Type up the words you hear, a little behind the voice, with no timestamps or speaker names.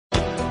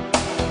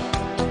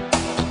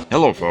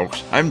Hello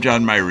folks, I'm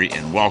John Myrie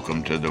and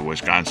welcome to the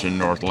Wisconsin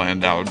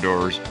Northland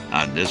Outdoors.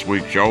 On this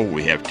week's show,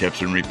 we have tips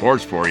and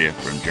reports for you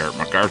from Jarrett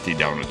McCarthy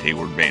down at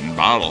Hayward Bait and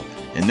Bottle.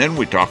 And then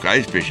we talk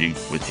ice fishing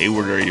with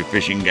Hayward Area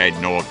Fishing Guide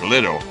Noah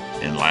Galito.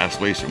 And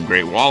lastly, some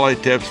great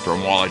walleye tips from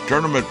Walleye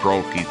Tournament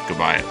Pro Keith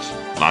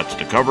Cabayas. Lots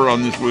to cover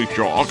on this week's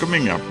show, all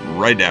coming up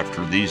right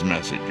after these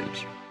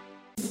messages.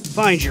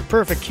 Find your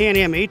perfect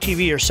Can-Am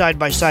ATV or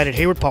side-by-side at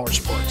Hayward Power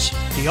Sports.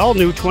 The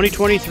all-new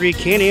 2023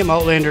 Can-Am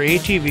Outlander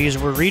ATVs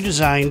were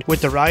redesigned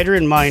with the rider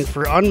in mind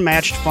for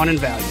unmatched fun and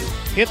value.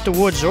 Hit the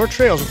woods or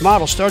trails with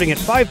models starting at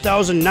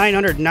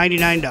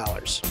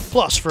 $5,999.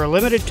 Plus, for a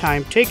limited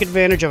time, take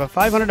advantage of a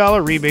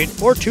 $500 rebate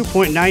or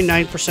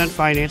 2.99%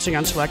 financing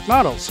on select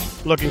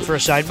models. Looking for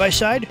a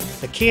side-by-side?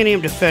 The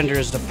Can-Am Defender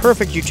is the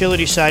perfect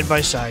utility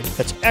side-by-side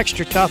that's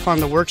extra tough on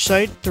the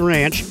worksite, the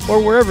ranch,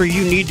 or wherever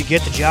you need to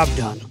get the job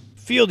done.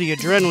 Feel the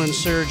adrenaline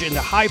surge in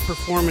the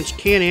high-performance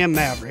Can-Am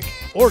Maverick,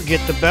 or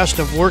get the best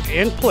of work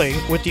and play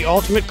with the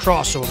ultimate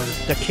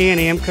crossover, the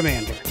Can-Am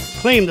Commander.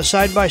 Claim the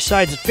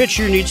side-by-sides that fit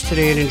your needs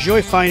today and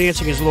enjoy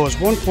financing as low as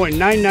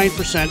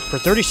 1.99% for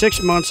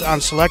 36 months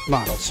on select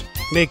models.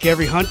 Make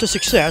every hunt a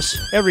success,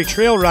 every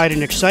trail ride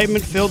an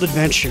excitement-filled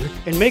adventure,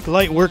 and make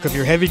light work of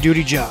your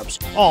heavy-duty jobs,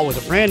 all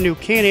with a brand-new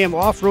Can-Am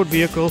off-road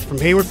vehicle from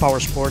Hayward Power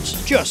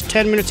Sports, just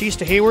 10 minutes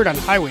east of Hayward on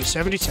Highway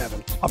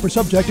 77. Offer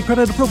subject to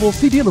credit approval.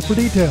 See dealer for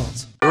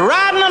details.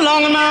 Riding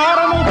along in my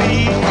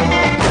automobile.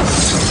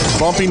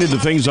 Bumping into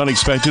things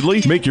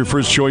unexpectedly? Make your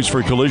first choice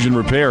for collision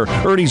repair.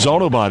 Ernie's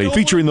Auto Body,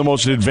 featuring the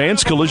most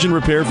advanced collision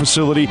repair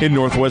facility in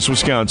Northwest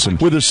Wisconsin,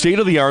 with a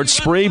state-of-the-art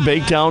spray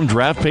bake down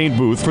draft paint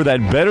booth for that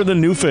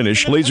better-than-new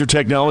finish, laser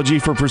technology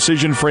for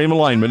precision frame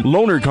alignment,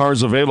 loaner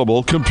cars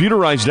available,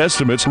 computerized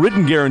estimates,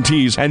 written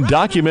guarantees, and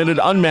documented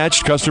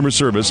unmatched customer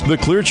service. The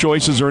clear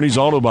choice is Ernie's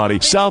Auto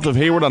Body, south of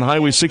Hayward on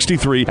Highway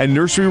 63 and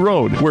Nursery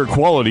Road, where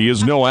quality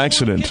is no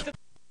accident.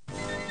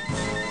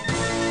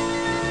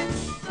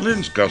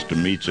 Lynn's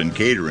Custom Meats and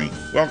Catering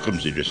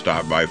welcomes you to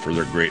stop by for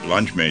their great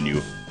lunch menu.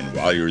 And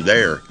while you're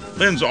there,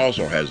 Lynn's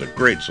also has a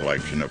great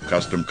selection of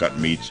custom-cut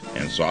meats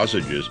and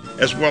sausages,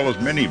 as well as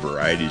many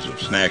varieties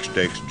of snack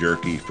sticks,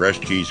 jerky,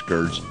 fresh cheese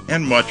curds,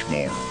 and much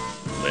more.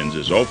 Lynn's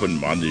is open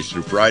Mondays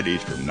through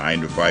Fridays from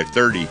 9 to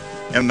 5:30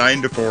 and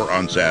 9 to 4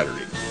 on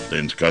Saturdays.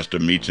 Lynn's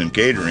Custom Meats and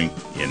Catering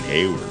in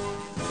Hayward.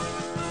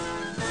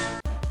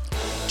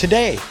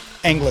 Today,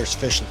 anglers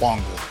fish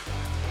longer.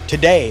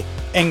 Today,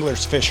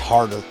 anglers fish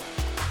harder.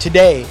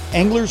 Today,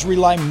 anglers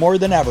rely more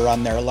than ever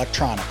on their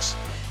electronics.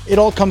 It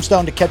all comes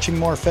down to catching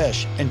more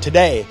fish, and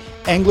today,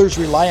 anglers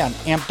rely on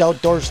Amped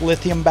Outdoors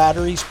lithium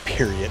batteries,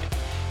 period.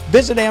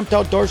 Visit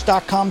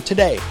ampedoutdoors.com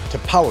today to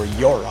power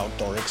your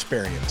outdoor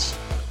experience.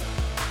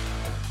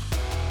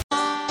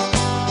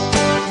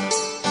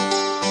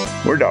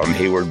 We're down in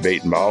Hayward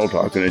Bait and Bottle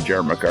talking to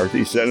Jarrett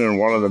McCarthy, sitting in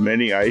one of the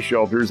many ice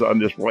shelters on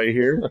display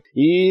here.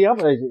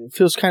 Yep, it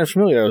feels kind of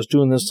familiar. I was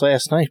doing this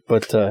last night,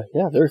 but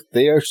yeah,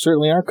 they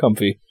certainly are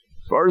comfy.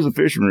 As far as the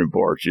fishing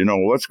reports,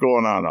 what's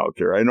going on out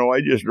there? I know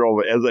as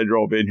I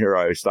drove in here,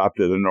 I stopped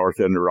at the north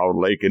end of Round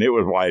Lake, and it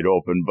was wide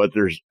open, but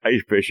there's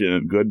ice fishing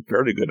and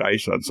fairly good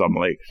ice on some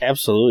lakes.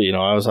 Absolutely.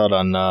 I was out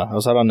on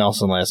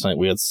Nelson last night.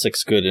 We had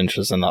 6 good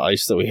inches, and the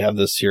ice that we have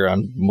this year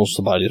on most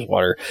of the bodies of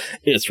water,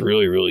 it's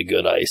really, really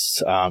good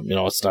ice.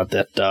 It's not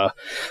that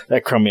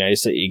crummy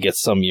ice that you get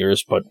some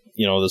years, but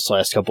this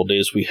last couple of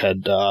days we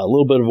had a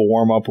little bit of a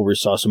warm up where we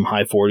saw some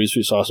high 40s,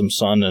 we saw some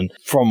sun, and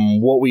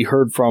from what we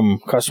heard from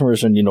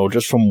customers and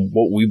just from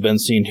what we've been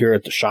seeing here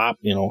at the shop,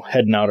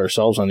 heading out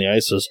ourselves on the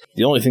ices,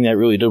 the only thing that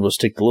really did was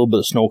take the little bit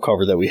of snow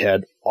cover that we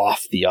had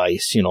off the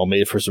ice,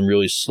 made for some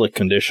really slick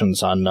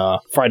conditions on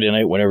Friday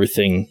night when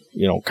everything,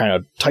 kind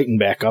of tightened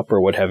back up or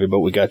what have you,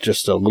 but we got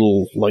just a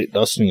little light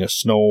dusting of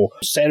snow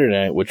Saturday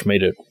night, which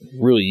made it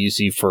really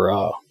easy for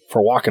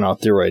walking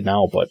out there right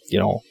now, but,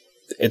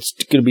 it's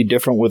going to be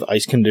different with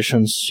ice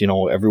conditions,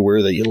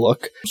 everywhere that you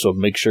look. So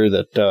make sure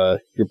that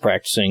you're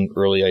practicing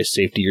early ice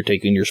safety. You're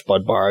taking your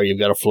spud bar. You've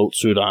got a float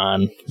suit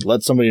on.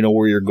 Let somebody know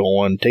where you're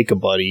going. Take a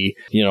buddy,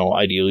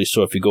 ideally.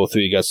 So if you go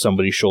through, you got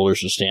somebody's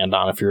shoulders to stand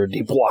on if you're in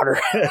deep water.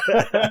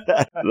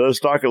 Let's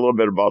talk a little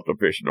bit about the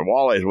fishing. The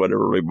walleyes, what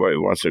everybody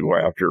wants to go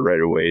after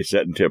right away,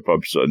 setting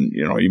tip-ups. And,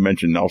 you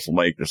mentioned Nelson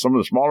Lake. There's some of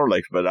the smaller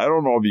lakes, but I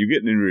don't know if you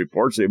get any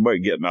reports they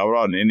might getting out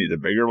on any of the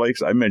bigger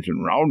lakes. I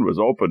mentioned Round was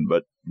open,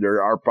 but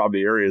there are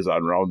probably areas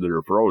on Round that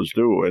are froze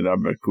too, and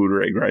I'm at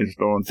Cooter at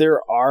Grindstone.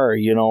 There are,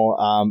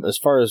 as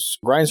far as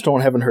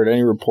Grindstone, haven't heard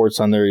any reports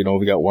on there.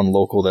 We got one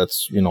local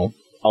that's,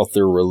 out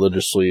there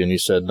religiously, and he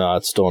said, no,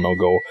 it's still no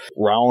go.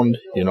 Round,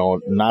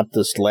 not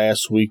this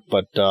last week,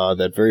 but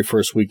that very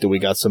first week that we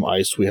got some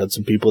ice, we had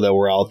some people that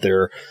were out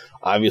there.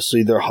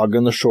 Obviously, they're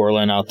hugging the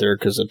shoreline out there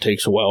because it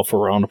takes a while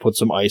for Round to put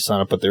some ice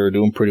on it, but they were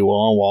doing pretty well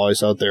on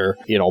walleyes out there.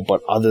 But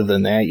other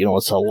than that,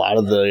 it's a lot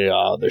of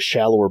the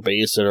shallower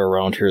bays that are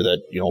around here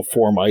that,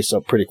 form ice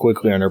up pretty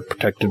quickly and are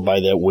protected by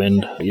that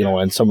wind,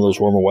 and some of those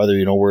warmer weather,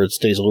 where it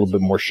stays a little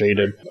bit more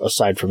shaded.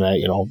 Aside from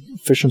that,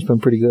 fishing's been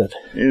pretty good.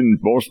 And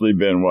mostly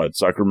been,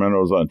 sucker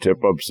minnows on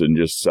tip-ups and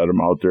just set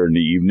them out there in the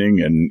evening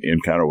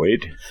and kind of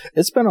wait?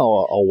 It's been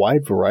a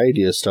wide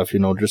variety of stuff,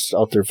 just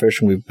out there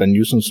fishing. We've been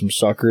using some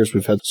suckers.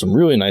 We've had some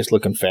really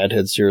nice-looking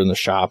fatheads here in the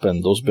shop,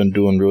 and those have been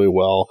doing really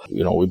well.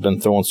 We've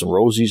been throwing some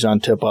rosies on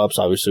tip-ups.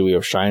 Obviously, we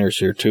have shiners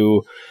here,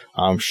 too.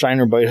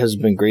 Shiner bite has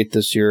been great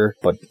this year,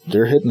 but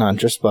they're hitting on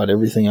just about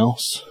everything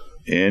else.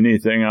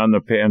 Anything on the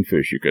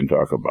panfish you can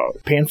talk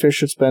about?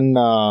 Panfish, it's been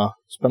a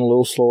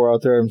little slower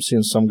out there. I'm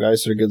seeing some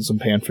guys that are getting some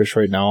panfish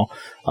right now.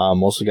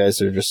 Most of the guys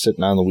that are just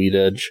sitting on the weed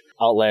edge.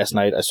 Out last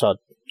night, I saw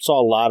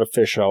a lot of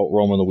fish out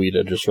roaming the weed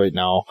edges right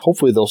now.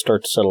 Hopefully they'll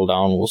start to settle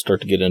down and we'll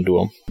start to get into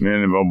them.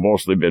 And they've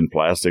mostly been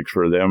plastics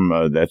for them.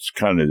 That's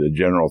kind of the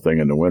general thing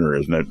in the winter,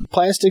 isn't it?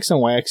 Plastics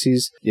and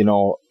waxies,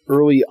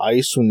 early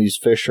ice when these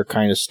fish are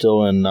kind of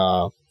still in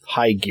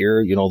high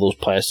gear, those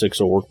plastics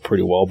will work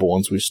pretty well, but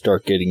once we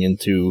start getting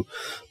into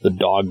the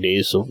dog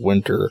days of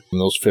winter and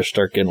those fish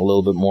start getting a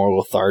little bit more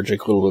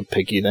lethargic, a little bit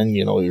picky, then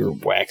your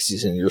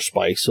waxies and your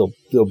spikes,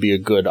 they'll be a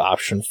good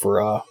option for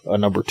a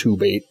number 2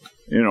 bait.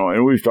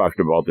 And we've talked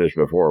about this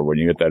before, when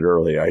you get that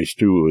early ice,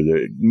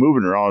 too,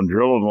 moving around,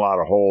 drilling a lot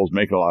of holes,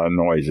 making a lot of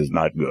noise is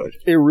not good.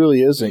 It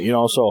really isn't,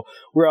 so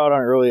we're out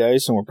on early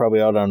ice, and we're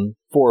probably out on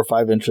 4 or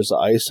 5 inches of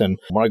ice, and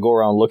when I go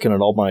around looking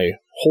at all my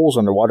holes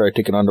underwater, I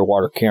take an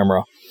underwater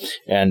camera,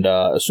 and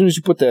as soon as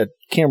you put that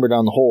camera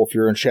down the hole, if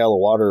you're in shallow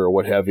water or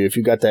what have you, if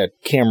you got that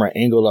camera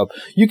angled up,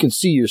 you can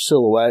see your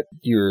silhouette,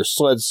 your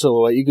sled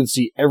silhouette, you can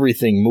see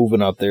everything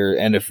moving up there,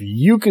 and if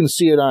you can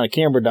see it on a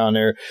camera down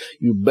there,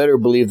 you better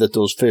believe that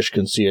those fish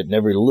can see it, and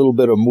every little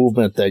bit of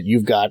movement that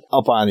you've got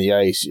up on the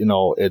ice,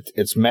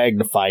 it's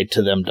magnified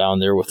to them down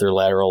there with their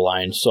lateral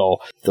line. So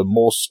the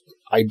most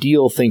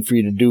ideal thing for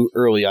you to do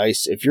early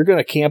ice, if you're going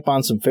to camp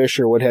on some fish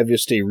or what have you,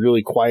 stay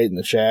really quiet in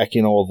the shack,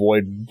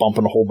 avoid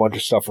bumping a whole bunch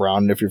of stuff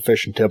around. And if you're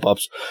fishing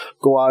tip-ups,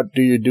 go out,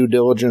 do your due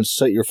diligence,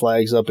 set your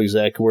flags up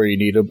exactly where you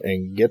need them,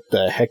 and get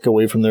the heck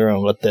away from there and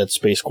let that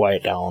space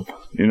quiet down.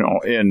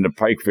 And the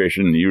pike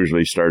fishing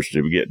usually starts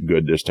to get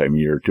good this time of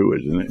year too,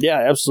 isn't it? Yeah,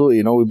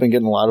 absolutely. We've been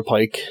getting a lot of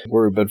pike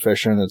where we've been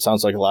fishing. It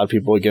sounds like a lot of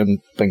people, again,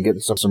 been getting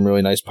some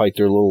really nice pike.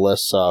 They're a little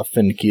less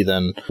finicky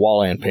than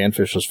walleye and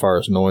panfish as far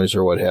as noise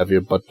or what have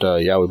you. But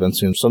yeah, we've been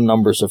seeing some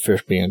numbers of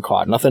fish being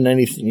caught.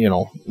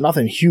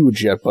 Nothing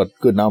huge yet, but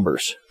good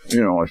numbers.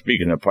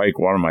 Speaking of pike,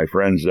 one of my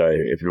friends,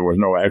 if there was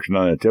no action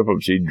on the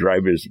tip-ups, he'd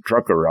drive his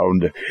truck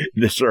around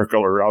the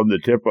circle around the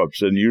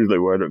tip-ups, and usually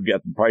would have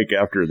gotten pike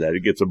after that.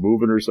 It gets a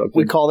moving or something.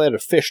 We call that a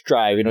fish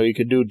drive. You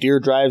could do deer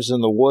drives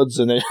in the woods,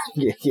 and then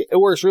it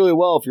works really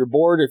well if you're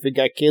bored, if you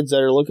got kids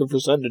that are looking for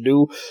something to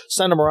do,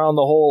 send them around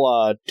the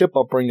whole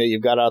tip-up ring that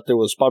you've got out there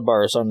with a spud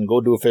bar or something, and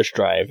go do a fish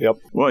drive. Yep.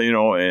 Well,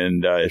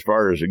 and as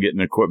far as getting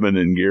equipment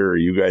and gear,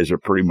 you guys are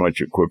pretty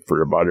much equipped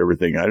for about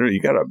everything.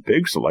 You got a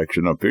big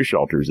selection of fish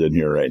shelters in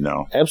here right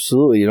now.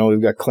 Absolutely.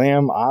 We've got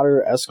clam,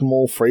 otter,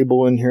 Eskimo,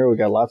 Frable in here. We've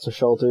got lots of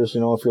shelters.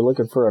 If you're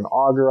looking for an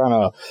auger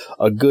on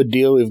a good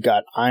deal, we've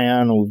got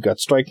Ion, we've got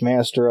Strike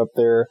Master up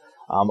there.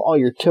 All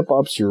your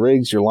tip-ups, your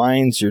rigs, your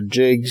lines, your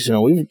jigs.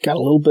 We've got a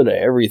little bit of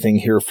everything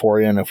here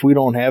for you, and if we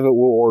don't have it,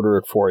 we'll order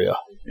it for you.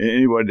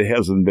 Anybody that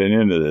hasn't been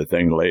into the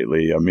thing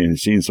lately,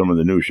 seen some of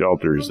the new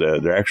shelters,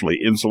 they're actually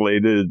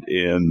insulated,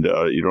 and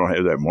you don't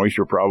have that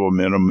moisture problem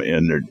in them,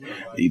 and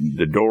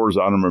the doors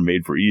on them are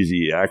made for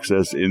easy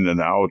access in and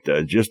out.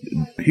 Just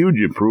huge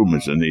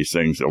improvements in these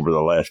things over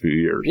the last few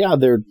years. Yeah,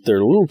 they're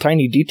little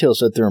tiny details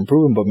that they're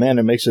improving, but man,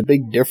 it makes a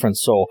big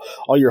difference. So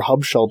all your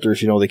hub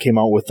shelters, they came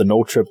out with the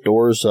no-trip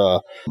doors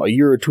a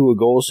year or two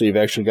ago, so you've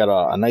actually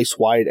got a nice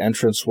wide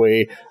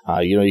entranceway.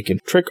 You can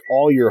trick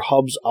all your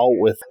hubs out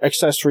with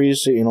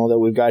accessories that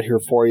we've got here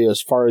for you.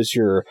 As far as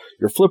your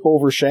flip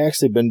over shacks,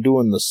 they've been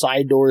doing the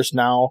side doors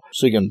now,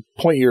 so you can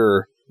point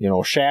your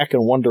shack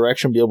in one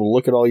direction, be able to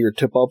look at all your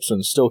tip-ups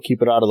and still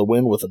keep it out of the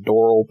wind with the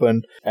door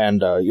open.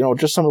 And,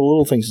 just some of the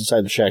little things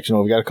inside the shacks.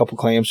 We've got a couple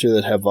clamps here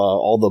that have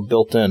all the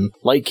built-in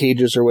light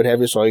cages or what have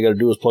you, so all you got to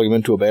do is plug them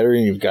into a battery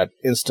and you've got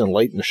instant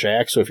light in the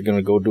shack. So if you're going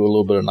to go do a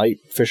little bit of night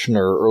fishing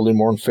or early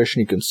morning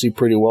fishing, you can see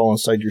pretty well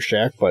inside your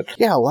shack. But,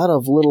 yeah, a lot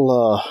of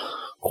little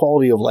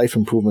quality of life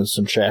improvements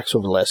in shacks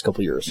over the last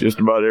couple of years. Just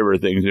about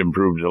everything's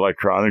improved,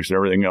 electronics and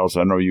everything else.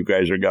 I know you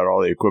guys have got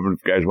all the equipment.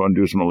 If you guys want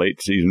to do some late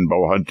season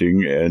bow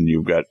hunting, and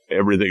you've got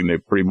everything they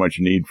pretty much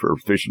need for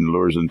fishing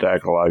lures and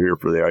tackle out here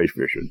for the ice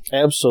fishing.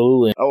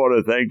 Absolutely. I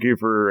want to thank you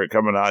for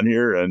coming on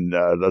here, and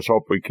let's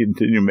hope we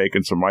continue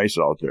making some ice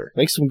out there.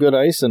 Make some good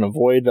ice and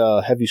avoid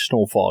heavy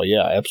snowfall.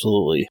 Yeah,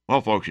 absolutely.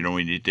 Well, folks,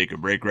 we need to take a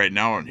break right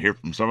now and hear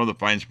from some of the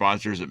fine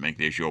sponsors that make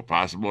this show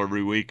possible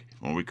every week.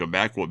 When we come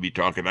back, we'll be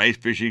talking ice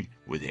fishing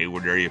with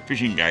Hayward Area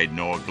Fishing Guide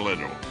Noah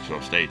Galitto. So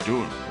stay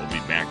tuned. We'll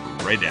be back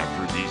right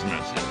after these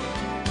messages.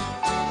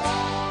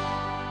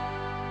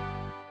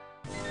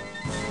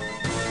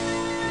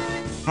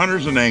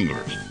 Hunters and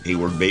anglers,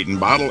 Hayward Bait and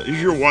Bottle is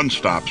your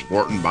one-stop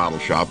sport and bottle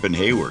shop in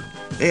Hayward.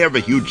 They have a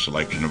huge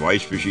selection of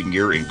ice fishing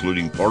gear,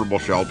 including portable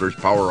shelters,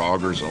 power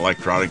augers,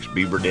 electronics,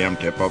 beaver dam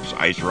tip-ups,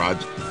 ice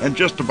rods, and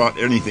just about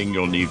anything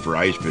you'll need for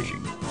ice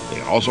fishing.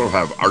 They also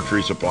have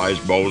archery supplies,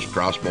 bows,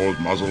 crossbows,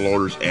 muzzle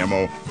loaders,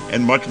 ammo,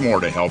 and much more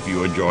to help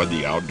you enjoy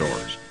the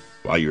outdoors.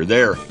 While you're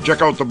there,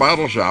 check out the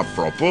bottle shop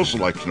for a full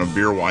selection of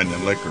beer, wine,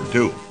 and liquor,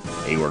 too.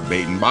 Hayward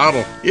Bait and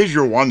Bottle is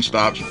your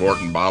one-stop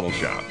sport and bottle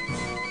shop.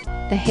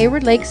 The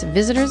Hayward Lakes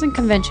Visitors and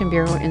Convention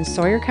Bureau in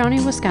Sawyer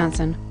County,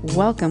 Wisconsin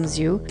welcomes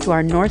you to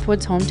our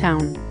Northwoods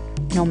hometown.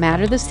 No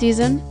matter the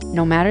season,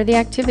 no matter the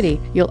activity,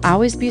 you'll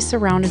always be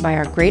surrounded by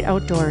our great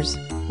outdoors.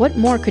 What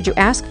more could you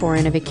ask for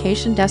in a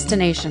vacation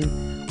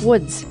destination?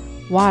 Woods,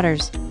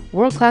 waters,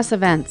 world-class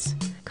events.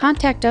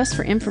 Contact us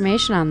for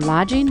information on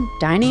lodging,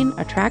 dining,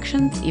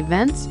 attractions,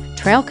 events,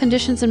 trail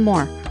conditions, and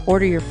more.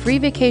 Order your free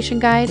vacation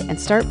guide and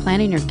start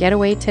planning your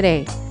getaway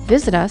today.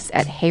 Visit us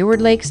at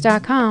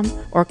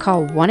haywardlakes.com or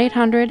call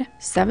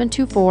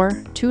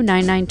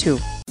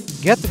 1-800-724-2992.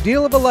 Get the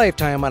deal of a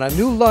lifetime on a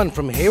new Lund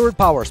from Hayward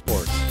Power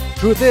Sports.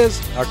 Truth is,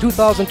 our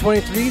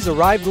 2023s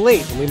arrived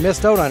late and we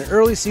missed out on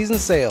early season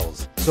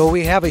sales. So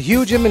we have a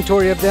huge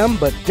inventory of them,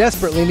 but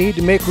desperately need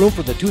to make room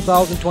for the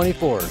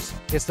 2024s.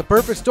 It's the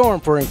perfect storm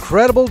for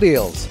incredible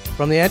deals,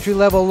 from the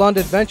entry-level Lund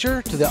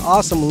Adventure to the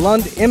awesome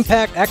Lund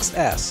Impact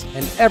XS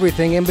and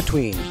everything in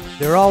between.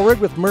 They're all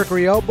rigged with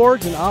Mercury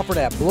outboards and offered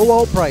at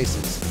blowout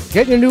prices.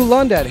 Get your new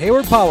Lund at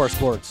Hayward Power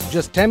Sports,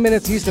 just 10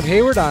 minutes east of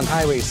Hayward on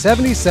Highway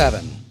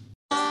 77.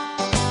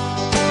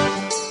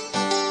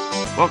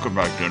 Welcome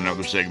back to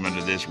another segment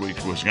of this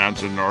week's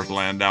Wisconsin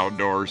Northland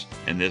Outdoors,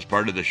 and this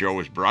part of the show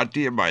is brought to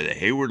you by the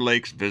Hayward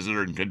Lakes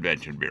Visitor and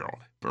Convention Bureau.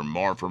 For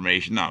more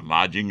information on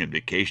lodging and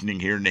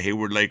vacationing here in the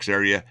Hayward Lakes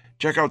area,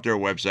 check out their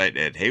website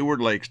at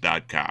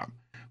haywardlakes.com.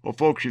 Well,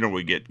 folks,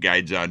 we get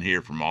guides on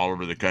here from all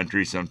over the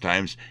country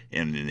sometimes,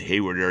 and in the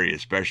Hayward area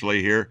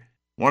especially here.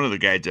 One of the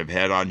guides I've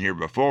had on here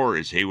before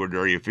is Hayward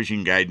Area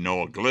Fishing Guide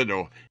Noah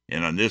Gliddo,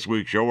 and on this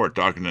week's show we're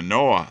talking to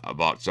Noah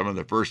about some of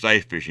the first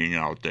ice fishing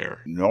out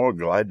there. Noah,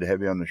 glad to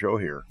have you on the show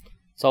here.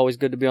 It's always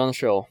good to be on the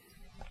show.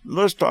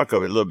 Let's talk a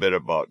little bit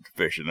about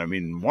fishing. I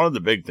mean, one of the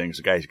big things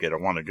guys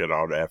want to get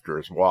out after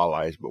is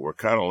walleyes, but we're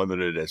kind of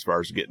limited as far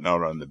as getting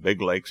out on the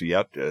big lakes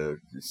yet. It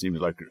seems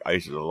like the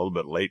ice is a little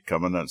bit late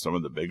coming on some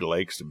of the big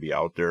lakes to be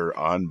out there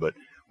on, but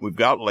we've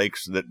got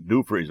lakes that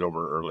do freeze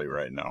over early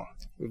right now.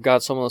 We've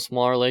got some of the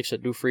smaller lakes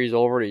that do freeze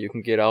over that you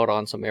can get out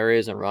on some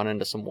areas and run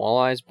into some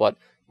walleyes, but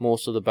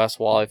most of the best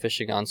walleye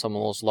fishing on some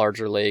of those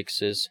larger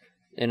lakes is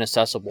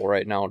inaccessible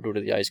right now due to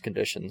the ice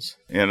conditions.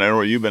 And I know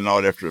you've been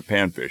out after the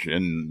panfish,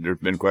 and there's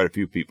been quite a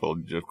few people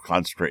just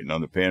concentrating on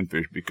the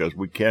panfish because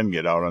we can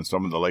get out on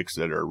some of the lakes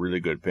that are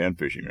really good pan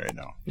fishing right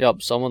now.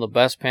 Yep, some of the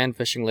best pan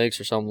fishing lakes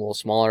are some of the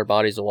smaller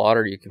bodies of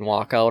water you can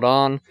walk out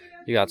on.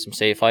 You got some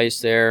safe ice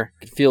there.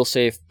 You can feel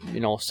safe,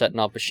 setting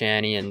up a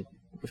shanty and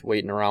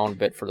waiting around a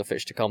bit for the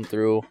fish to come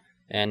through.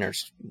 And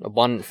there's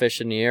abundant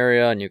fish in the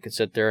area, and you can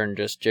sit there and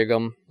just jig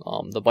them.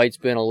 The bite's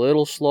been a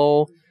little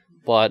slow,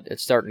 but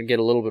it's starting to get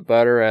a little bit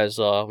better as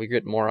we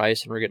get more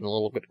ice and we're getting a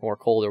little bit more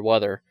colder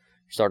weather.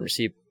 We're starting to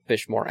see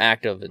fish more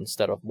active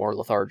instead of more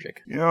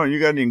lethargic. You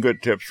got any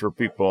good tips for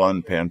people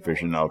on pan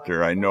fishing out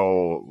there? I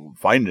know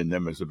finding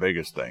them is the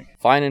biggest thing.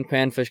 Finding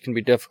panfish can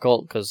be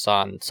difficult because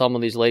on some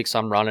of these lakes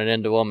I'm running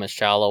into them as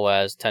shallow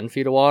as 10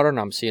 feet of water, and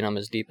I'm seeing them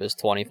as deep as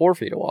 24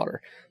 feet of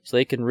water. So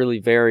they can really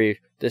vary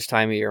this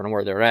time of year and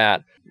where they're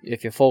at.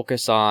 If you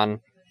focus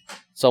on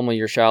some of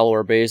your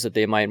shallower bays that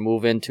they might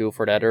move into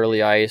for that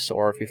early ice,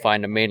 or if you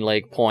find a main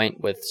lake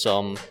point with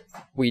some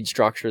weed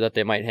structure that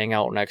they might hang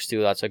out next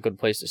to, that's a good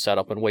place to set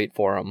up and wait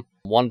for them.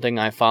 One thing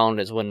I found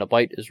is when the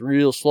bite is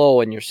real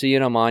slow and you're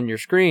seeing them on your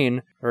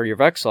screen or your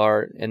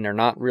Vexlar and they're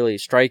not really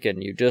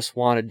striking, you just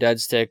want a dead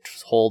stick,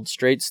 hold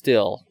straight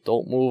still,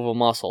 don't move a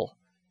muscle,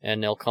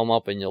 and they'll come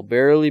up and you'll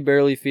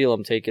barely feel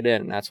them take it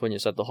in, and that's when you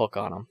set the hook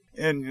on them.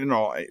 And,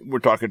 we're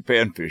talking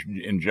panfish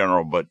in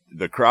general, but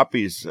the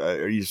crappies,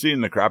 are you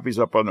seeing the crappies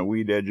up on the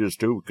weed edges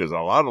too? Because a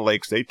lot of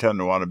lakes, they tend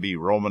to want to be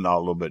roaming out a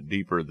little bit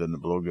deeper than the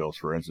bluegills,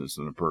 for instance,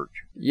 and the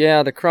perch.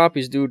 Yeah, the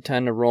crappies do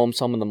tend to roam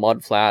some of the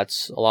mud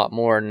flats a lot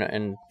more,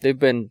 and they've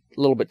been a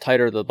little bit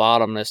tighter to the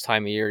bottom this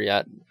time of year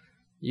yet.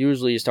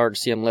 Usually you start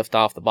to see them lift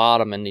off the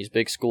bottom in these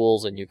big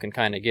schools, and you can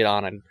kind of get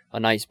on a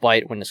nice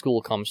bite when the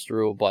school comes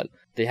through, but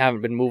they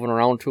haven't been moving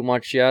around too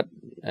much yet,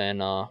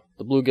 and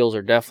the bluegills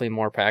are definitely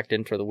more packed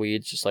into the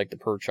weeds, just like the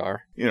perch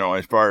are.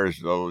 As far as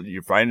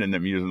you're finding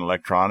them using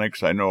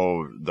electronics, I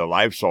know the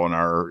live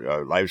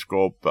sonar, live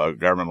scope,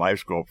 Garmin live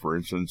scope, for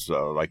instance,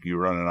 like you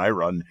run and I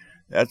run,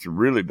 that's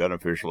really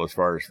beneficial as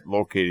far as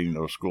locating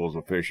those schools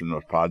of fish and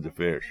those pods of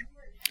fish.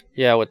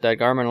 Yeah, with that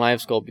Garmin live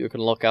scope, you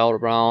can look out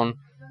around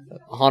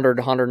 100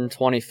 to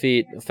 120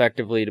 feet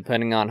effectively,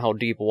 depending on how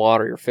deep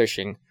water you're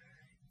fishing,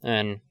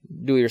 and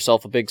do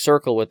yourself a big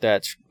circle with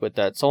that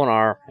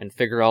sonar and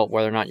figure out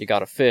whether or not you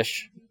got a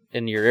fish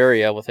in your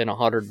area within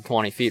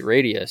 120 feet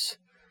radius.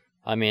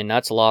 I mean,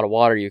 that's a lot of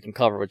water you can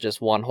cover with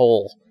just one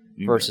hole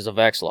versus a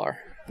Vexlar.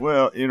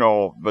 Well,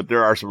 but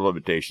there are some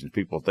limitations.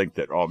 People think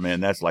that, oh man,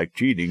 that's like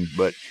cheating.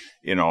 But,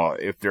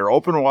 if they're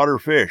open water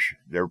fish,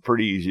 they're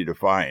pretty easy to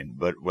find.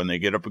 But when they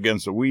get up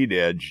against the weed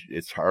edge,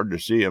 it's hard to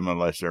see them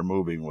unless they're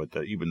moving with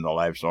even the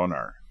live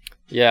sonar.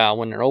 Yeah,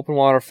 when they're open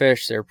water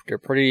fish, they're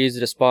pretty easy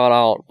to spot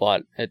out,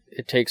 but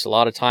it takes a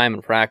lot of time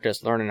and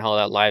practice learning how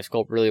that live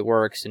scope really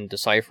works and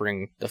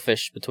deciphering the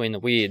fish between the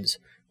weeds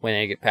when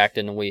they get packed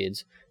in the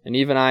weeds. And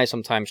even I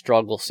sometimes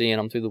struggle seeing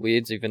them through the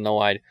weeds, even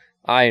though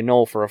I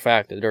know for a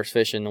fact that there's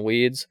fish in the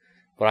weeds,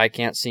 but I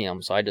can't see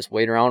them. So I just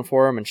wait around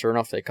for them, and sure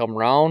enough, they come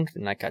around,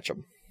 and I catch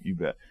them. You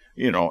bet.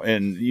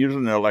 And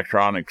using the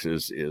electronics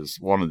is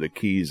one of the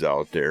keys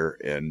out there.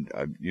 And,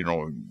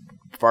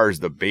 as far as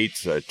the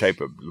baits, type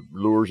of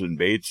lures and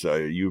baits,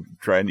 are you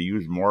trying to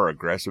use more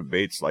aggressive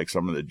baits like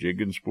some of the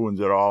jig and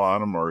spoons at all on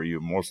them, or are you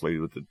mostly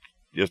with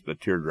just the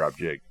teardrop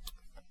jig?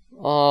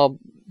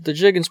 The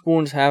jig and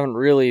spoons haven't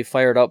really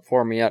fired up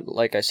for me yet.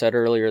 Like I said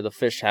earlier, the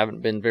fish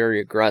haven't been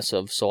very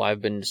aggressive, so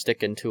I've been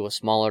sticking to a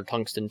smaller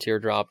tungsten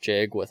teardrop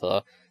jig with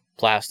a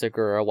plastic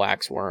or a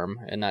wax worm,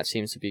 and that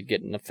seems to be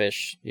getting the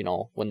fish,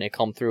 when they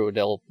come through,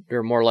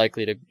 they're more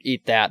likely to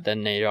eat that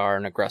than they are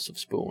an aggressive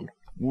spoon.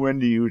 When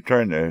do you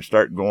try to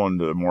start going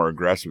to the more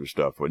aggressive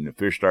stuff? When the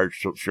fish start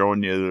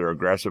showing you they're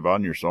aggressive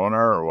on your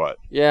sonar, or what?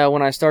 Yeah,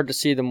 when I start to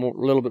see a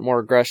little bit more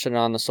aggression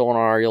on the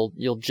sonar,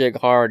 you'll jig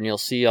hard and you'll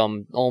see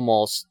them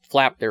almost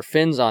flap their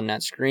fins on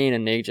that screen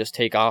and they just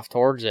take off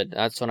towards it.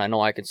 That's when I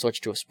know I can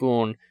switch to a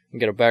spoon and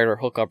get a better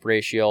hookup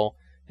ratio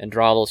and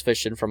draw those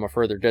fish in from a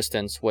further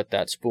distance with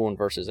that spoon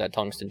versus that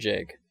tungsten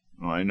jig.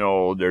 I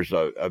know there's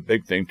a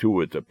big thing, too,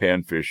 with the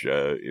panfish.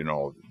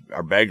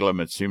 Our bag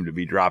limits seem to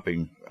be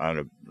dropping on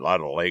a lot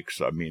of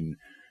lakes. I mean,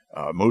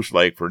 Moose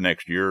Lake for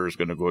next year is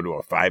going to go to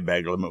a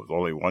 5-bag limit with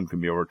only one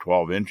can be over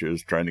 12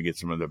 inches, trying to get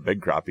some of the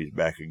big crappies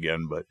back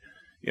again. But,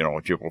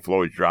 Chippewa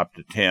Flow's dropped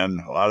to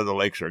 10. A lot of the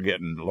lakes are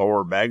getting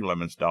lower bag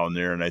limits down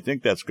there, and I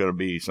think that's going to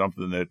be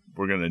something that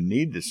we're going to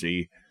need to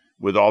see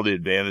with all the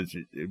advantage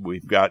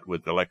we've got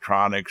with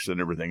electronics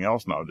and everything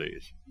else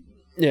nowadays.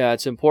 Yeah,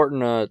 it's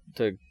important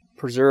to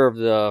preserve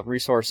the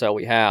resource that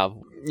we have.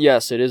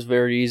 Yes, it is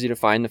very easy to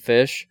find the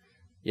fish.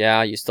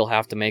 Yeah, you still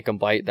have to make them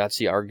bite. That's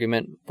the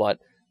argument. But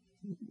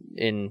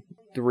in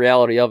the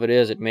reality of it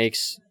is, it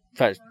makes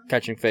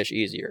catching fish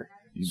easier.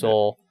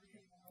 So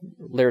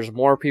there's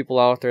more people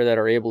out there that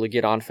are able to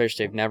get on fish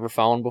they've never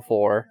found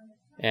before,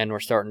 and we're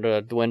starting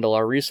to dwindle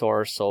our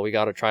resource. So we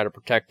got to try to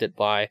protect it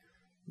by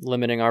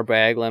limiting our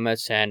bag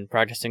limits and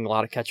practicing a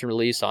lot of catch and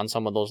release on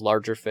some of those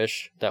larger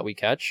fish that we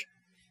catch.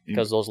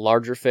 Because those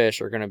larger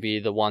fish are going to be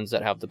the ones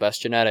that have the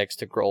best genetics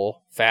to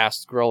grow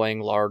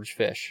fast-growing large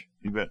fish.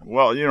 You bet.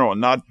 Well,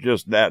 not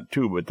just that,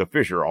 too, but the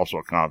fish are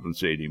also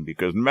compensating,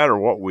 because no matter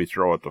what we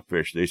throw at the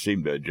fish, they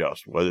seem to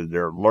adjust, whether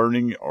they're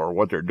learning or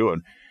what they're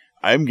doing.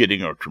 I'm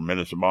getting a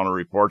tremendous amount of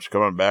reports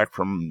coming back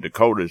from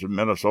Dakotas and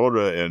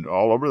Minnesota and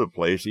all over the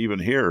place, even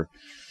here.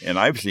 And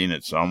I've seen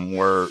it some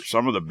where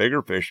some of the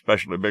bigger fish,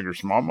 especially bigger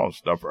smallmouth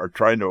stuff, are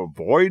trying to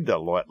avoid the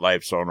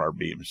live sonar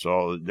beams.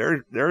 So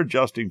they're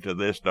adjusting to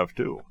this stuff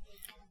too.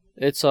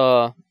 It's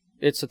a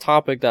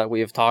topic that we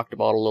have talked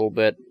about a little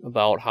bit,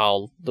 about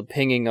how the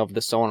pinging of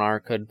the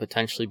sonar could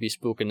potentially be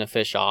spooking the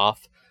fish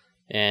off.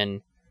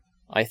 And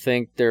I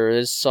think there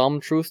is some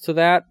truth to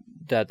that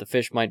the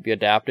fish might be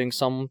adapting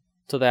some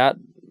to that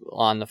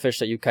on the fish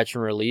that you catch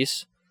and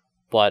release.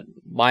 But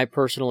my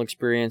personal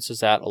experience is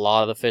that a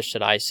lot of the fish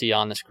that I see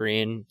on the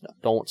screen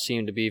don't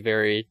seem to be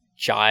very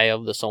shy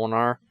of the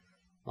sonar.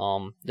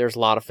 There's a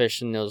lot of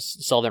fish in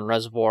those southern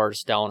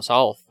reservoirs down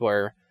south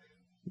where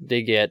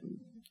they get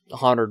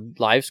 100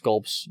 live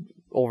scopes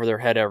over their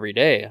head every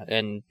day,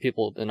 and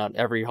people in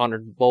every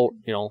 100 boat,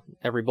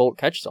 every boat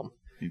catches them.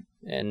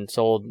 And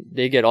so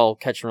they get all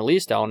catch and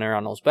release down there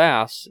on those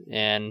bass,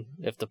 and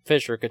if the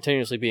fish are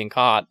continuously being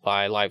caught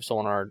by live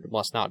sonar, it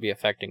must not be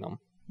affecting them.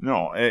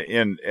 No,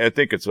 and I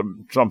think it's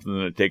something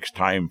that takes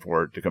time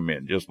for it to come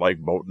in, just like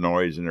boat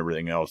noise and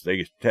everything else.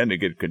 They tend to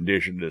get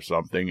conditioned to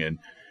something,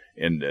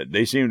 and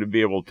they seem to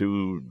be able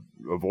to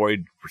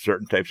avoid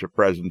certain types of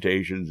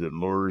presentations and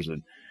lures.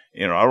 And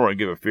I don't want to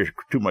give a fish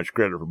too much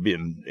credit for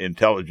being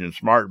intelligent and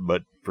smart,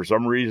 but for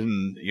some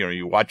reason,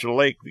 you watch a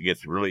lake that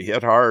gets really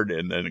hit hard,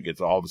 and then it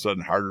gets all of a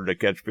sudden harder to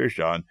catch fish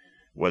on.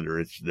 Whether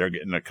it's they're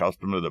getting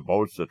accustomed to the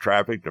boats, the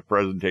traffic, the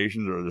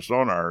presentations, or the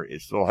sonar,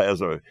 it still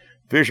has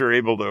fish are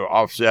able to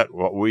offset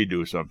what we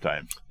do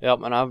sometimes. Yep,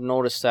 and I've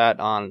noticed that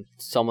on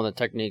some of the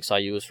techniques I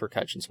use for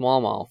catching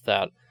smallmouth,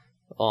 that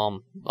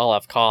I'll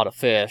have caught a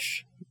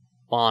fish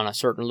on a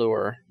certain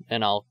lure,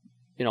 and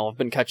I've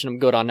been catching them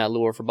good on that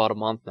lure for about a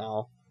month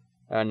now,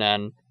 and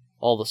then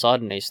all of a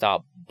sudden they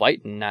stop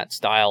biting that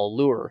style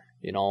lure,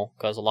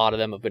 because a lot of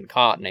them have been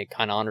caught, and they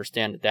kind of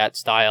understand that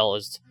style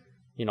is,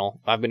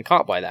 I've been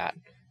caught by that.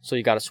 So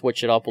you got to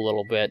switch it up a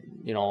little bit,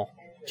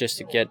 just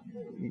to get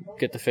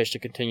the fish to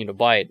continue to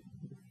bite.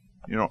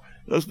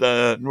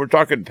 We're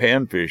talking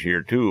panfish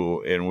here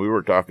too, and we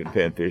were talking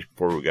panfish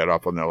before we got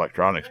off on the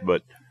electronics.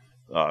 But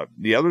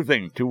the other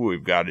thing too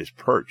we've got is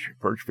perch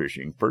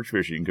fishing. Perch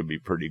fishing could be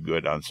pretty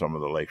good on some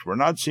of the lakes. We're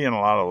not seeing a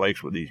lot of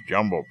lakes with these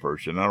jumbo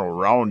perch, and I know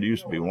Round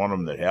used to be one of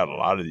them that had a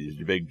lot of these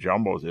big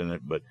jumbos in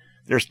it, but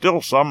there's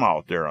still some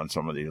out there on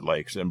some of these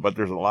lakes, but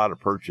there's a lot of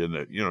perch in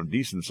it,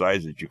 decent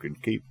size that you can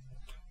keep.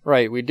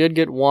 Right, we did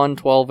get one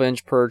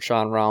 12-inch perch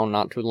on Round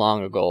not too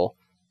long ago,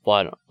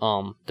 But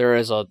there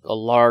is a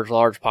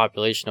large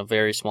population of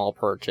very small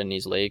perch in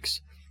these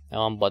lakes.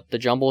 But the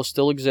jumbos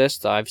still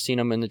exist. I've seen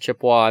them in the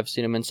Chippewa. I've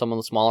seen them in some of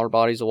the smaller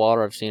bodies of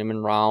water. I've seen them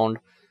in Round.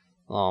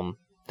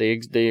 They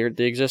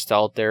exist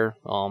out there.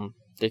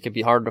 They can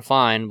be hard to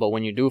find, but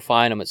when you do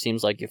find them, it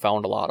seems like you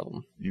found a lot of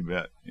them. You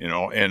bet.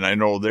 And I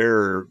know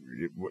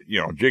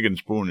jig and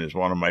spoon is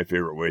one of my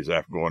favorite ways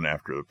after going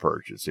after the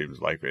perch, it seems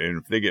like.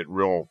 And if they get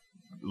real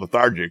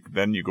lethargic,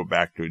 then you go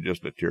back to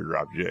just a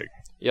teardrop jig.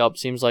 Yep,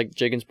 seems like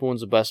jig and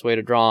spoon's the best way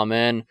to draw them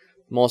in.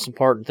 The most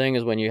important thing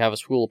is when you have a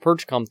school of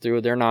perch come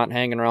through, they're not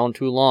hanging around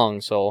too long,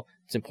 so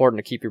it's important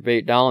to keep your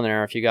bait down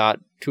there. If you got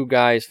two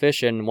guys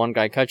fishing, one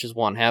guy catches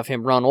one, have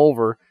him run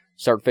over,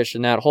 start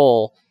fishing that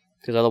hole,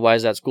 because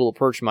otherwise that school of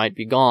perch might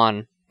be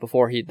gone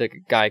before the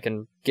guy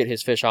can get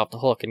his fish off the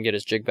hook and get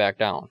his jig back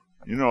down.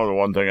 The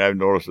one thing I've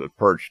noticed with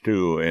perch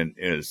too,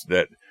 is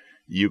that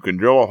you can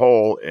drill a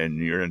hole and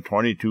you're in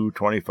 22,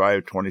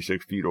 25,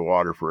 26 feet of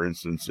water, for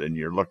instance, and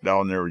you look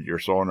down there with your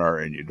sonar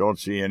and you don't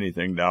see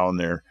anything down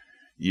there.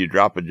 You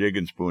drop a jig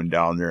and spoon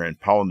down there and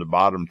pound the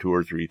bottom 2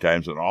 or 3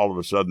 times, and all of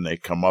a sudden they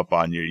come up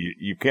on you.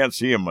 You can't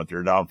see them, but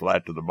they're down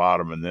flat to the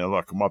bottom, and they'll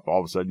come up. All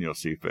of a sudden you'll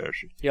see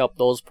fish. Yep,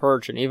 those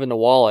perch and even the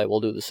walleye will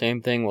do the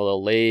same thing. Where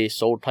they'll lay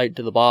so tight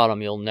to the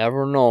bottom, you'll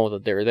never know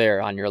that they're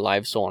there on your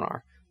live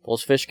sonar.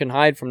 Those fish can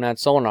hide from that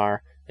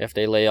sonar if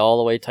they lay all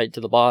the way tight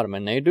to the bottom,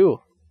 and they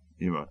do.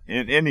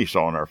 In any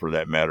sonar, for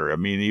that matter. I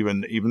mean,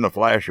 even the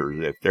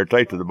flashers, if they're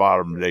tight to the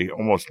bottom, they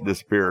almost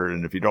disappear.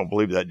 And if you don't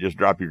believe that, just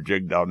drop your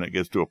jig down, and it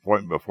gets to a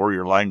point before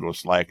your line goes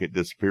slack, it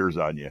disappears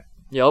on you.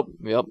 Yep.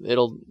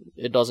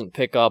 It doesn't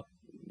pick up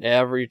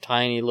every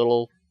tiny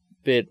little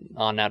bit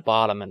on that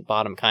bottom, and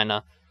bottom kind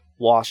of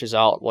washes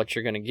out what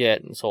you're going to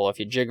get. And so if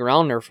you jig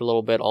around there for a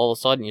little bit, all of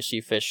a sudden you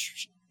see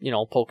fish,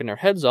 poking their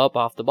heads up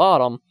off the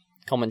bottom,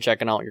 coming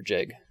checking out your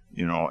jig.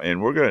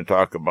 And we're going to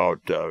talk about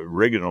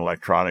rigging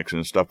electronics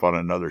and stuff on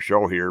another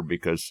show here,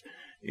 because,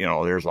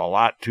 there's a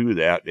lot to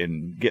that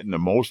and getting the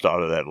most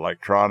out of that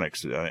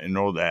electronics. I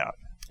know that.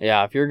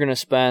 Yeah, if you're going to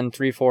spend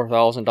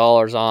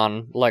 $3,000-$4,000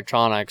 on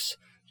electronics,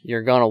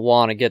 you're going to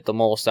want to get the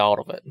most out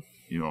of it.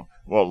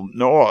 Well,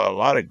 no, a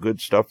lot of good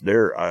stuff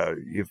there.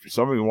 If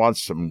somebody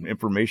wants some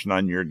information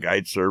on your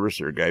guide service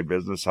or guide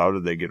business, how do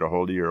they get a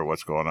hold of you, or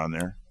what's going on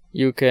there?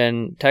 You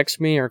can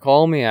text me or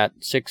call me at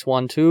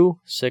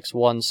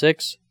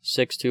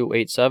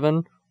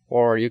 612-616-6287,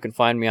 or you can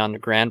find me on the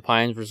Grand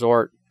Pines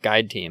Resort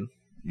guide team.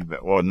 You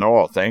bet. Well,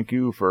 Noah, thank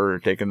you for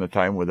taking the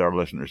time with our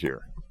listeners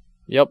here.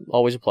 Yep,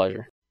 always a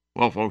pleasure.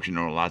 Well, folks,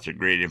 lots of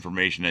great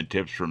information and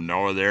tips from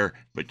Noah there,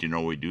 but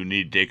we do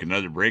need to take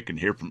another break and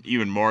hear from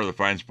even more of the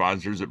fine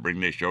sponsors that bring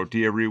this show to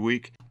you every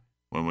week.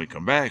 When we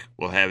come back,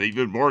 we'll have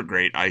even more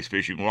great ice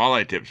fishing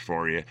walleye tips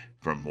for you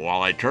from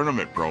Walleye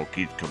Tournament Pro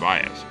Keith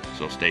Cabayas.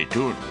 So stay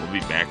tuned. We'll be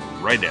back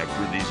right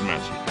after these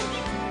messages.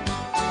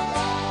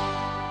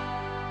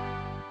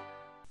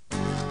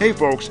 Hey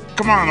folks,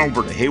 come on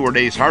over to Hayward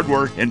Ace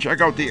Hardware and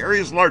check out the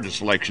area's largest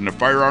selection of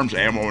firearms,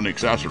 ammo, and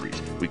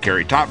accessories. We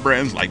carry top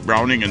brands like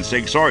Browning and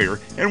Sig Sauer,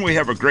 and we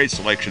have a great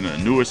selection of the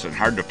newest and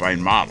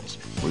hard-to-find models.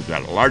 We've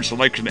got a large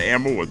selection of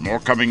ammo with more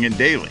coming in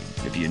daily.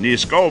 If you need a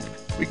scope,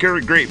 we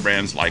carry great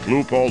brands like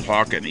Leupold,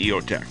 Hawk, and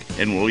EOTech,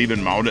 and we'll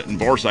even mount it and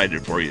bore-sight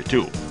it for you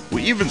too.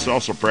 We even sell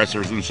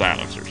suppressors and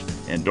silencers.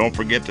 And don't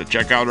forget to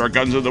check out our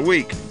Guns of the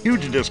Week.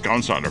 Huge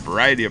discounts on a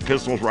variety of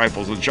pistols,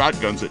 rifles, and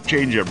shotguns that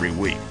change every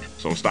week.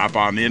 So stop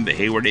on in to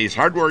Hayward Ace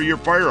Hardware, your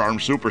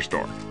firearms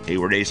superstore.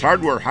 Hayward Ace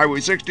Hardware, Highway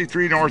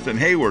 63 North in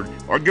Hayward,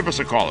 or give us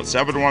a call at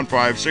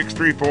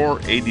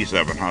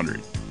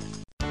 715-634-8700.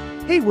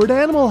 Hayward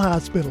Animal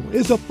Hospital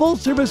is a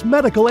full-service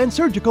medical and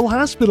surgical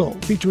hospital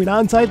featuring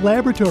on-site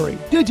laboratory,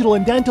 digital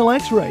and dental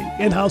x-ray,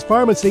 in-house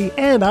pharmacy,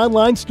 and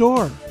online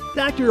store.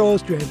 Dr.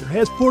 Ostrander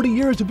has 40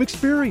 years of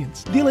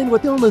experience dealing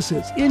with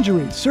illnesses,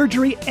 injuries,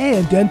 surgery,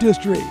 and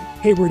dentistry.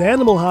 Hayward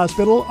Animal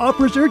Hospital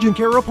offers urgent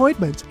care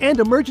appointments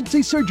and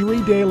emergency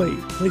surgery daily.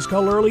 Please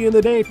call early in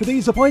the day for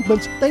these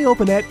appointments. They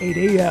open at 8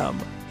 a.m.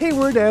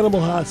 Hayward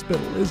Animal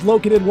Hospital is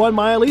located 1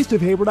 mile east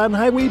of Hayward on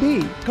Highway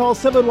B. Call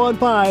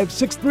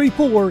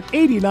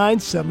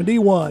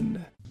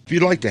 715-634-8971. If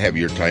you'd like to have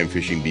your time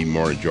fishing be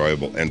more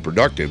enjoyable and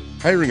productive,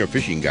 hiring a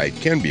fishing guide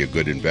can be a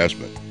good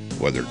investment.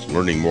 Whether it's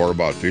learning more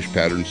about fish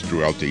patterns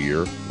throughout the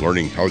year,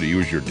 learning how to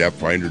use your depth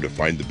finder to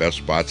find the best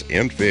spots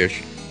and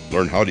fish,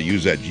 learn how to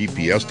use that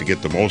GPS to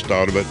get the most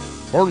out of it,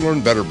 or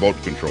learn better boat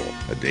control.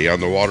 A day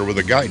on the water with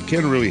a guide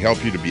can really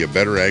help you to be a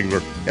better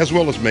angler, as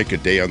well as make a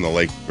day on the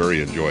lake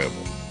very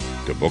enjoyable.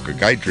 To book a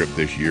guide trip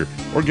this year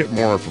or get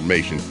more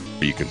information,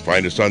 you can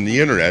find us on the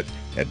internet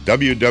at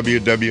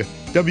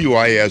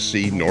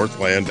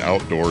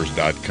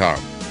www.wiscnorthlandoutdoors.com,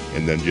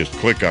 and then just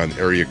click on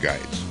Area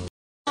Guides.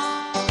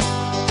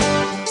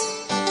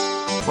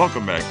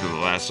 Welcome back to the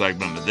last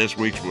segment of this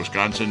week's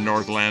Wisconsin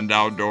Northland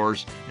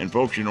Outdoors. And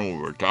folks,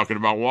 we're talking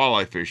about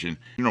walleye fishing.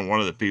 One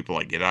of the people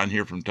I get on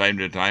here from time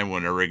to time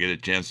whenever I get a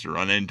chance to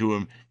run into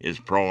him is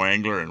pro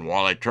angler and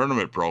walleye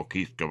tournament pro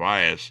Keith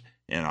Cabayas.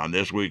 And on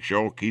this week's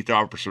show, Keith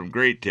offers some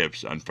great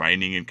tips on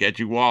finding and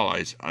catching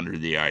walleyes under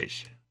the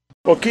ice.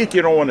 Well, Keith,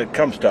 when it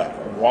comes to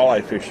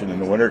walleye fishing in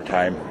the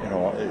wintertime,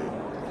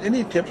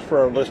 any tips for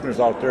our listeners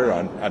out there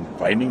on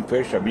finding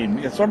fish? I mean,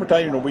 in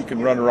summertime, we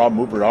can run around,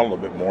 move around a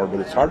little bit more, but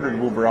it's harder to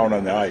move around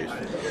on the ice.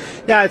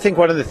 Yeah, I think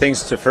one of the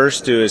things to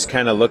first do is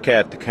kind of look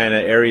at the kind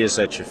of areas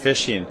that you're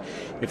fishing.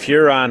 If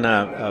you're on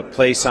a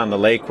place on the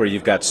lake where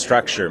you've got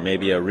structure,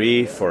 maybe a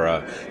reef or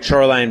a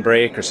shoreline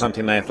break or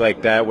something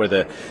like that, where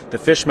the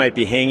fish might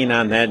be hanging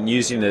on that and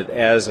using it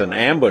as an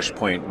ambush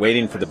point,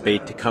 waiting for the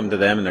bait to come to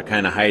them, and they're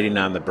kind of hiding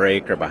on the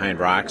break or behind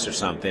rocks or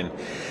something,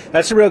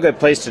 that's a real good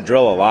place to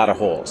drill a lot of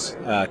holes,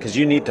 because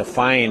you need to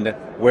find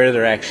where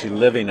they're actually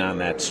living on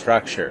that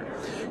structure.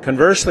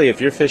 Conversely,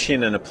 if you're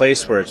fishing in a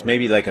place where it's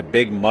maybe like a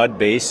big mud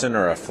basin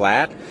or a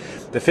flat,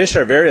 the fish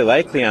are very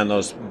likely on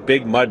those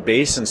big mud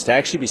basins to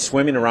actually be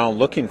swimming around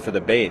looking for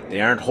the bait. They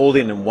aren't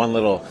holding in one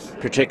little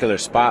particular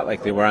spot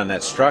like they were on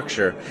that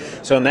structure.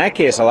 So in that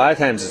case, a lot of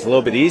times it's a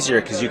little bit easier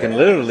because you can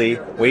literally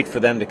wait for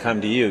them to come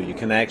to you. You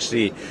can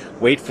actually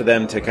wait for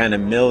them to kind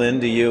of mill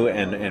into you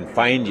and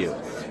find you.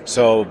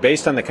 So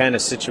based on the kind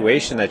of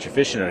situation that you're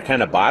fishing or the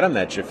kind of bottom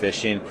that you're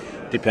fishing,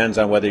 depends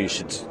on whether you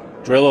should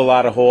drill a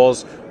lot of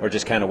holes or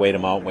just kind of wait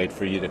them out and wait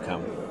for you to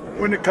come.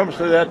 When it comes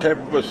to that type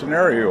of a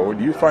scenario,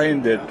 do you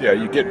find that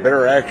you get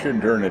better action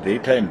during the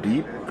daytime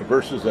deep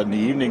versus in the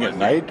evening at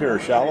night, or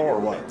shallow, or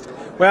what?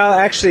 Well,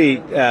 actually,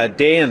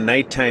 day and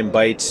nighttime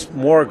bites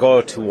more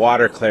go to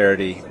water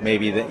clarity,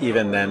 maybe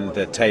even than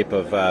the type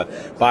of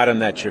bottom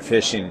that you're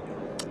fishing.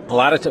 A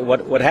lot of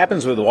what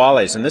happens with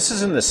walleyes, and this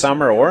is in the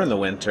summer or in the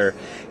winter,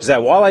 is that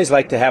walleyes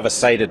like to have a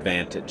sight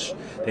advantage.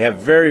 They have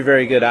very,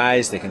 very good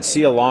eyes. They can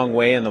see a long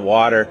way in the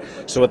water.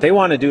 So what they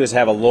want to do is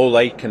have a low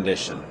light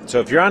condition. So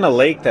if you're on a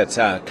lake that's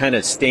kind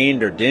of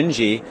stained or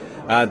dingy,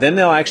 then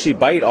they'll actually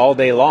bite all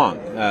day long.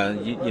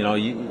 And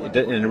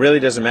it really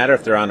doesn't matter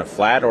if they're on a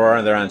flat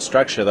or they're on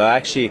structure. They'll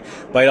actually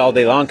bite all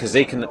day long because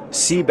they can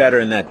see better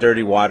in that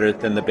dirty water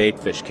than the bait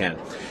fish can.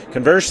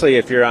 Conversely,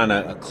 if you're on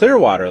a clear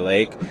water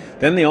lake,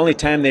 then the only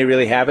time they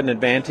really have an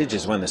advantage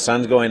is when the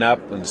sun's going up,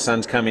 when the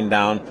sun's coming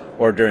down,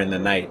 or during the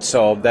night.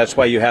 So that's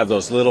why you have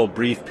those little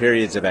brief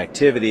periods of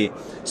activity,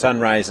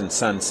 sunrise and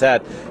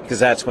sunset, because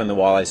that's when the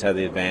walleyes have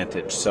the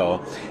advantage.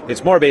 So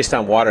it's more based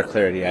on water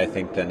clarity, I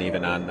think, than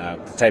even on the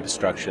type of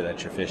structure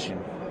that you're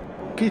fishing.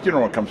 Keith,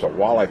 when it comes to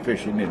walleye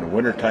fishing in the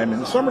wintertime, in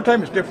the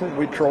summertime it's different.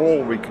 We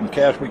troll, we can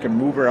cast, we can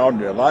move around,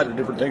 do a lot of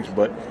different things,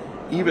 but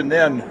even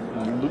then,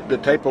 the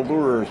type of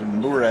lures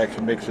and lure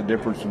action makes a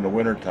difference in the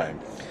wintertime.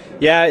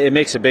 Yeah, it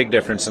makes a big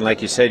difference, and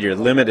like you said, you're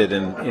limited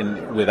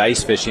in with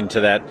ice fishing to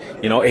that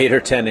 8 or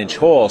 10 inch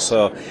hole.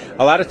 So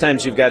a lot of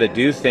times you've got to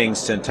do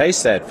things to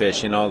entice that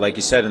fish. Like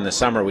you said, in the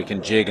summer we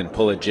can jig and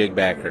pull a jig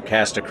back, or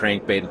cast a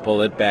crankbait and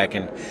pull it back,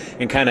 and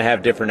kind of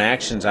have different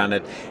actions on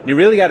it. And you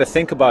really got to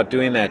think about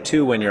doing that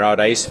too when you're out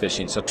ice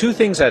fishing. So two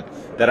things that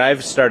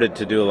I've started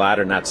to do a lot,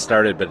 or not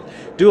started, but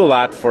do a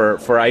lot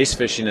for ice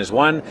fishing is,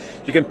 one,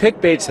 you can pick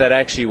baits that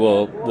actually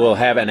will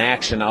have an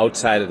action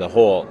outside of the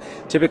hole.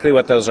 Typically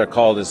what those are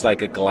called is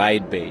like a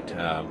glide bait,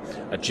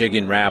 a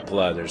jigging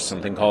rapala. There's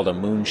something called a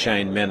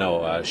moonshine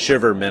minnow,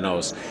 shiver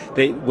minnows.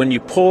 When you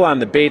pull on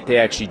the bait, they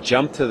actually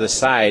jump to the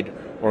side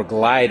or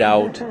glide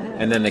out,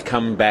 and then they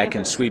come back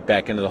and sweep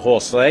back into the hole.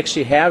 So they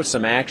actually have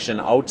some action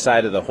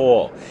outside of the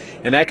hole,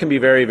 and that can be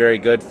very, very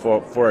good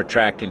for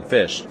attracting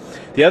fish.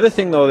 The other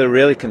thing, though, to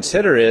really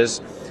consider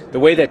is the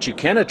way that you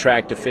can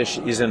attract a fish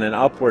is in an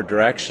upward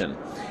direction.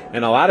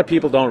 And a lot of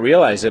people don't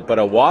realize it, but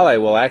a walleye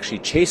will actually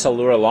chase a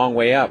lure a long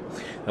way up.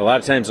 A lot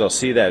of times they'll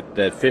see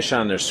that fish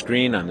on their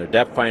screen, on their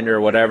depth finder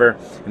or whatever,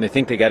 and they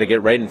think they got to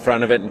get right in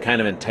front of it and kind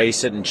of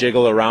entice it and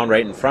jiggle around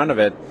right in front of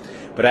it.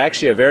 But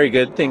actually a very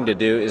good thing to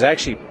do is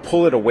actually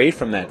pull it away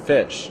from that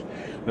fish.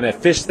 When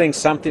that fish thinks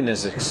something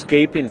is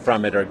escaping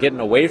from it or getting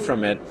away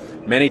from it,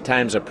 many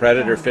times a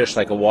predator fish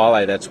like a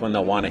walleye, that's when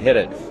they'll want to hit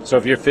it. So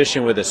if you're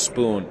fishing with a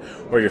spoon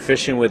or you're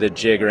fishing with a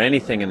jig or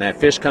anything, and that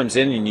fish comes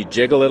in and you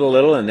jiggle it a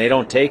little and they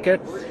don't take it,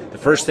 the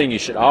first thing you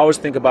should always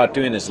think about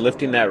doing is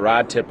lifting that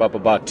rod tip up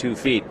about 2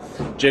 feet.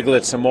 Jiggle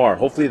it some more.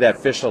 Hopefully that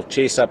fish will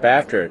chase up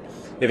after it.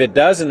 If it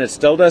does and it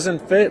still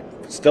doesn't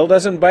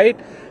bite,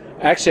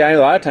 actually, I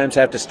a lot of times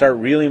have to start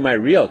reeling my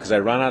reel because I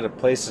run out of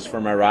places for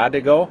my rod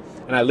to go,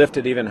 and I lift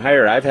it even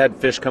higher. I've had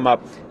fish come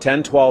up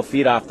 10, 12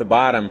 feet off the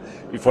bottom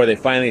before they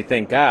finally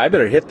think, I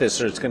better hit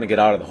this or it's going to get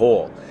out of the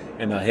hole,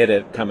 and they'll hit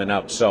it coming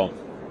up. So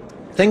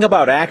think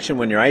about action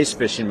when you're ice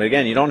fishing. But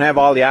again, you don't have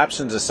all the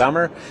options of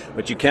summer,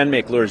 but you can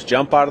make lures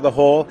jump out of the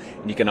hole,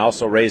 and you can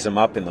also raise them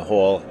up in the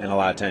hole, and a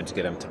lot of times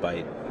get them to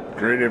bite.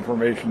 Great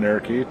information there,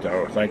 Keith.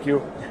 Thank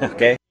you.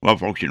 Okay. Well,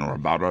 folks, we're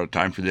about out of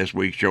time for this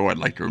week's show. I'd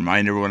like to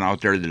remind everyone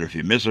out there that if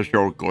you miss a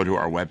show, go to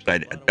our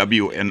website at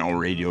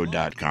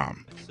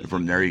wnoradio.com. And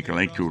from there, you can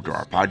link to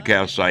our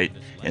podcast site,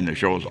 and the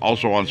show is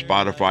also on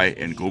Spotify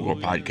and Google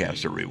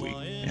Podcasts every week.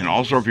 And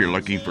also, if you're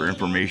looking for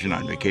information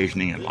on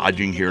vacationing and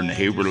lodging here in the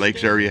Hayward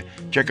Lakes area,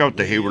 check out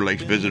the Hayward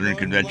Lakes Visitor and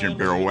Convention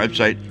Bureau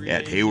website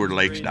at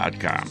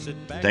haywardlakes.com.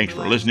 Thanks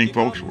for listening,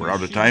 folks. We're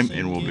out of time,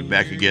 and we'll be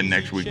back again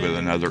next week with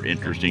another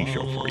interesting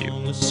show for you.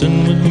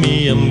 Listen with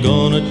me, I'm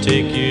gonna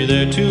take you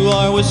there to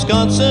our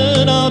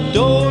Wisconsin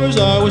outdoors,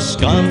 our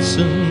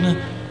Wisconsin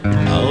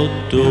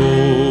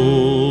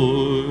outdoors.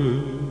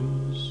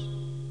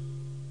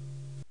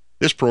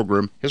 This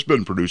program has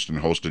been produced and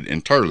hosted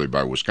entirely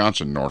by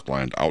Wisconsin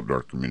Northland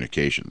Outdoor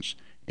Communications.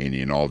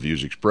 Any and all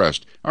views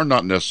expressed are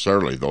not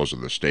necessarily those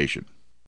of the station.